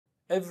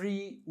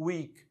Every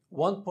week,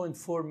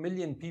 1.4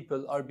 million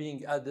people are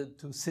being added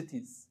to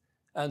cities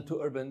and to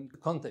urban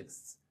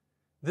contexts.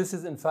 This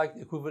is in fact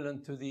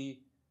equivalent to the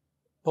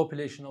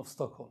population of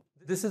Stockholm.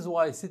 This is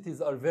why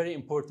cities are very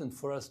important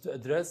for us to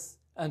address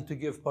and to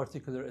give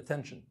particular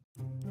attention.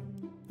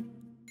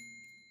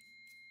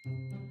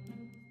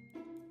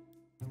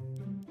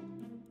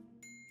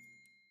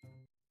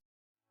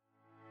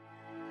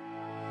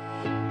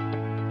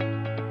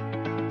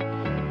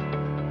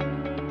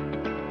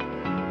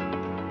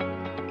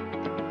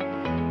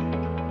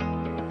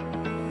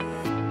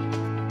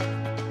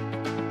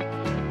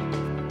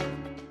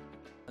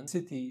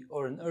 City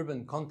or an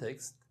urban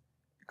context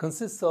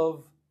consists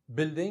of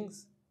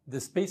buildings, the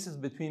spaces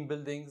between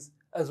buildings,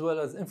 as well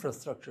as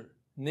infrastructure,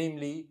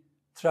 namely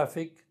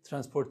traffic,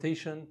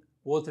 transportation,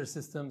 water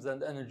systems,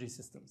 and energy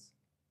systems.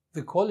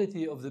 The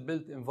quality of the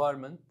built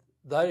environment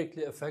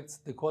directly affects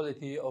the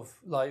quality of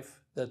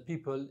life that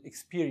people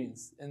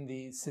experience in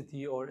the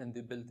city or in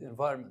the built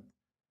environment.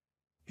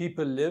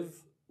 People live,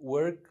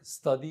 work,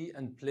 study,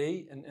 and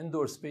play in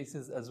indoor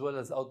spaces as well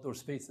as outdoor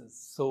spaces.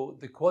 So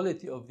the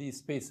quality of these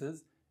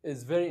spaces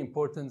is very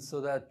important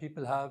so that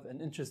people have an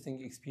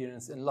interesting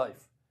experience in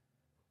life.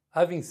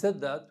 Having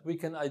said that, we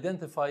can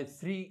identify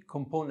three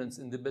components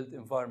in the built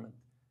environment: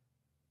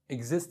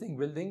 existing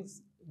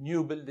buildings,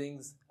 new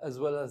buildings, as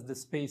well as the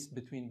space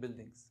between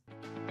buildings.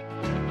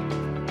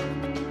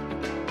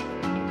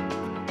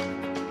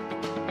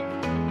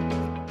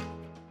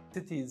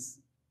 Cities,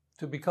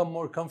 to become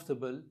more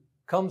comfortable,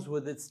 comes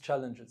with its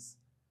challenges.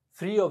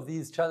 Three of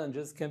these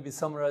challenges can be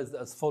summarized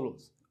as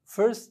follows.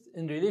 First,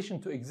 in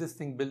relation to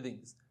existing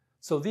buildings.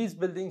 So these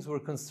buildings were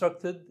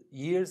constructed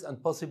years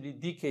and possibly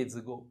decades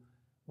ago.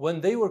 When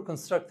they were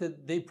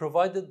constructed, they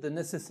provided the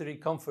necessary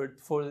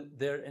comfort for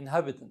their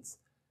inhabitants.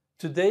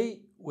 Today,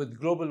 with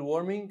global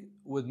warming,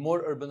 with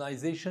more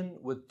urbanization,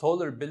 with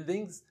taller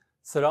buildings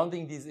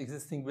surrounding these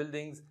existing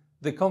buildings,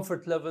 the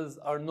comfort levels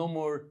are no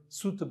more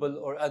suitable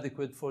or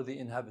adequate for the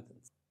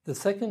inhabitants. The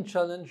second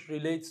challenge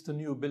relates to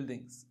new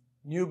buildings.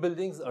 New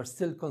buildings are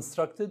still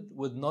constructed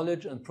with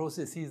knowledge and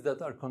processes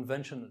that are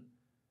conventional.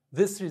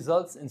 This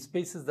results in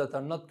spaces that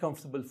are not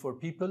comfortable for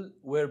people,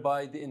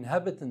 whereby the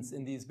inhabitants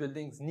in these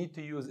buildings need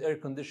to use air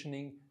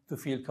conditioning to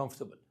feel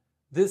comfortable.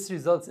 This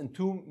results in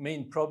two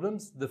main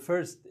problems. The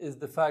first is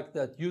the fact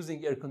that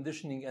using air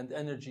conditioning and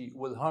energy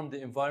will harm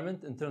the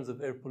environment in terms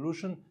of air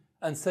pollution.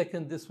 And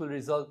second, this will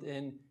result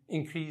in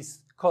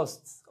increased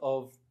costs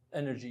of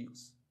energy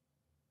use.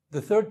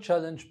 The third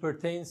challenge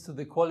pertains to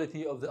the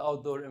quality of the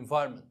outdoor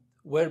environment,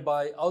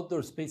 whereby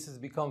outdoor spaces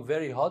become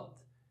very hot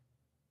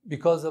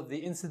because of the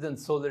incident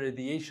solar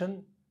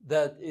radiation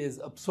that is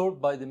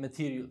absorbed by the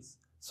materials.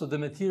 So the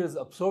materials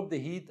absorb the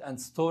heat and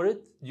store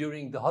it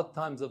during the hot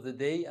times of the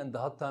day and the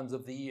hot times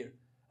of the year.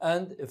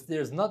 And if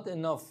there's not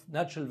enough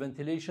natural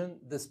ventilation,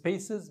 the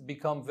spaces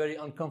become very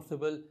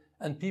uncomfortable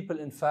and people,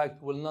 in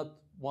fact, will not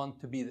want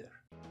to be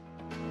there.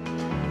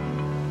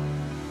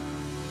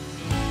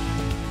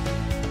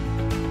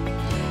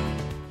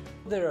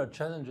 There are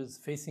challenges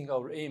facing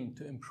our aim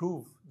to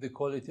improve the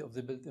quality of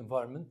the built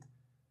environment.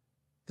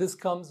 This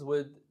comes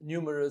with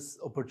numerous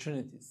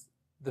opportunities,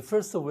 the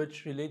first of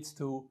which relates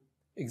to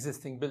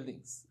existing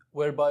buildings,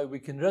 whereby we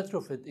can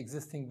retrofit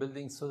existing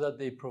buildings so that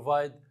they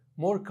provide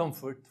more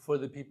comfort for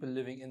the people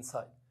living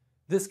inside.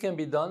 This can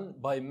be done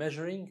by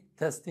measuring,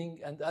 testing,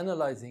 and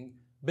analyzing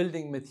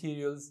building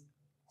materials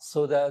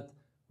so that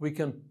we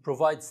can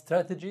provide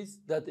strategies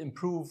that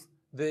improve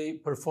the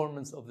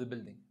performance of the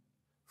building.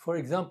 For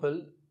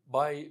example,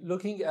 by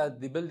looking at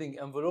the building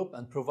envelope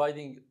and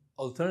providing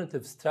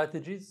alternative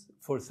strategies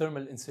for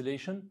thermal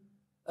insulation,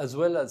 as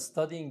well as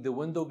studying the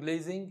window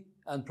glazing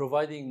and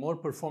providing more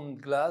performant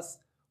glass,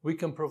 we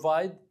can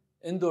provide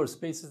indoor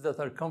spaces that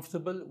are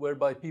comfortable,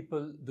 whereby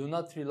people do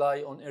not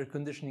rely on air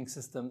conditioning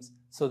systems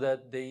so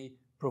that they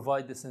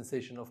provide the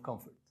sensation of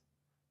comfort.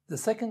 The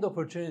second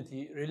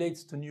opportunity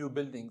relates to new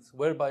buildings,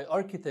 whereby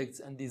architects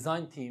and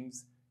design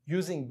teams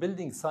using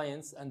building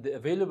science and the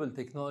available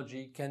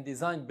technology can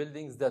design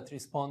buildings that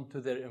respond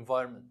to their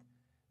environment.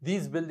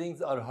 These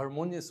buildings are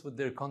harmonious with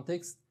their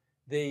context.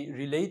 They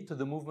relate to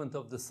the movement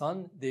of the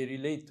sun, they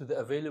relate to the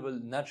available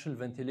natural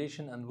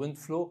ventilation and wind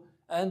flow,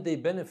 and they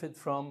benefit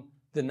from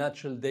the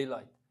natural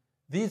daylight.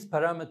 These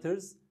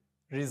parameters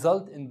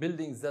result in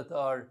buildings that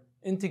are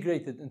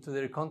integrated into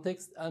their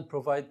context and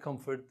provide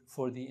comfort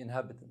for the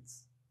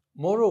inhabitants.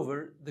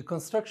 Moreover, the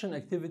construction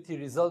activity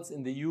results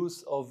in the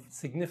use of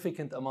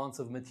significant amounts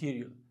of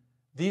material.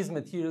 These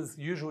materials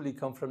usually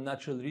come from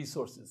natural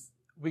resources.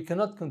 We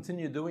cannot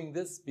continue doing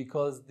this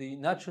because the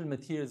natural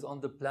materials on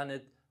the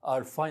planet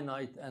are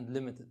finite and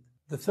limited.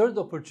 The third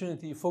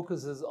opportunity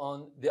focuses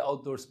on the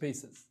outdoor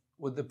spaces.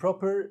 With the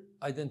proper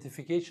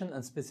identification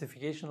and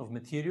specification of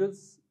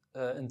materials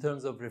in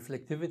terms of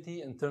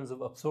reflectivity, in terms of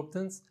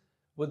absorptance,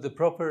 with the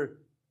proper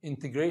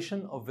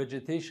integration of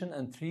vegetation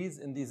and trees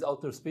in these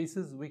outdoor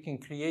spaces, we can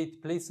create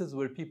places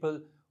where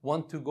people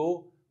want to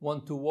go,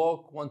 want to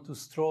walk, want to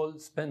stroll,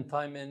 spend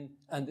time in,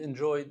 and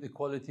enjoy the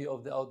quality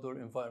of the outdoor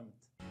environment.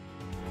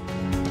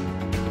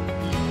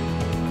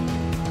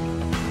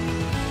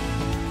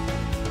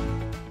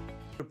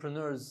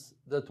 entrepreneurs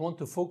that want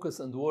to focus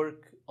and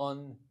work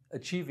on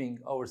achieving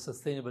our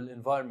sustainable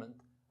environment,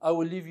 I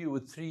will leave you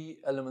with 3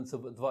 elements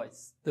of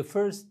advice. The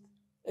first,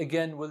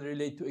 again, will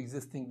relate to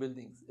existing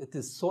buildings. It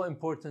is so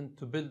important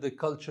to build a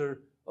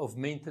culture of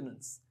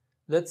maintenance.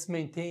 Let's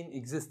maintain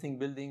existing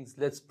buildings.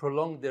 Let's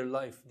prolong their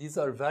life. These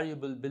are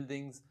valuable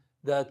buildings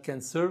that can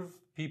serve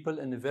people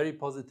in a very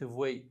positive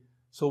way.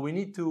 So we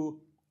need to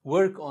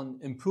work on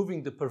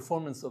improving the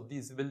performance of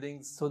these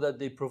buildings so that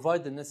they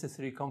provide the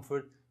necessary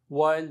comfort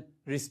while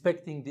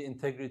respecting the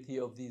integrity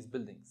of these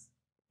buildings.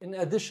 In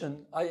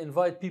addition, I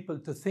invite people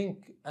to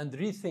think and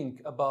rethink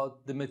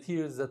about the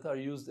materials that are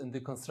used in the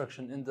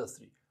construction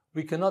industry.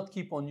 We cannot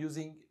keep on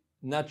using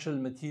natural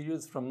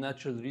materials from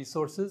natural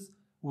resources.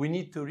 We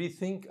need to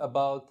rethink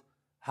about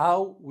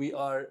how we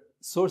are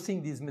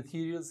sourcing these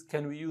materials.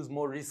 Can we use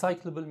more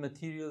recyclable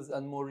materials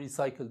and more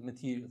recycled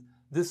materials?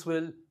 This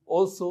will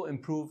also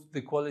improve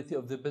the quality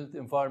of the built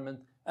environment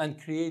and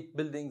create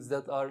buildings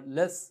that are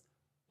less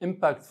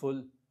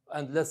impactful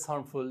and less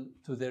harmful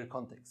to their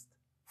context.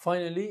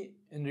 Finally,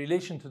 in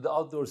relation to the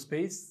outdoor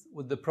space,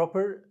 with the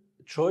proper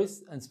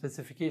choice and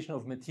specification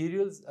of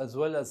materials, as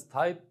well as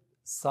type,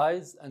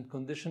 size, and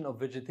condition of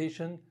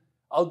vegetation,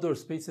 outdoor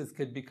spaces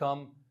can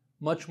become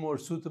much more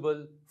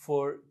suitable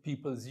for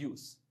people's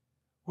use.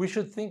 We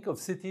should think of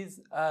cities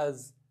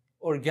as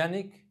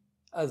organic,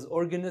 as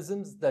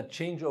organisms that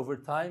change over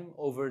time,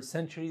 over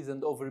centuries,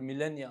 and over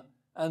millennia.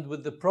 And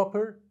with the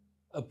proper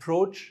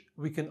approach,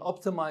 we can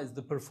optimize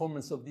the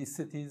performance of these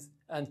cities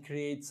and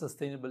create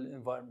sustainable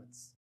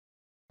environments.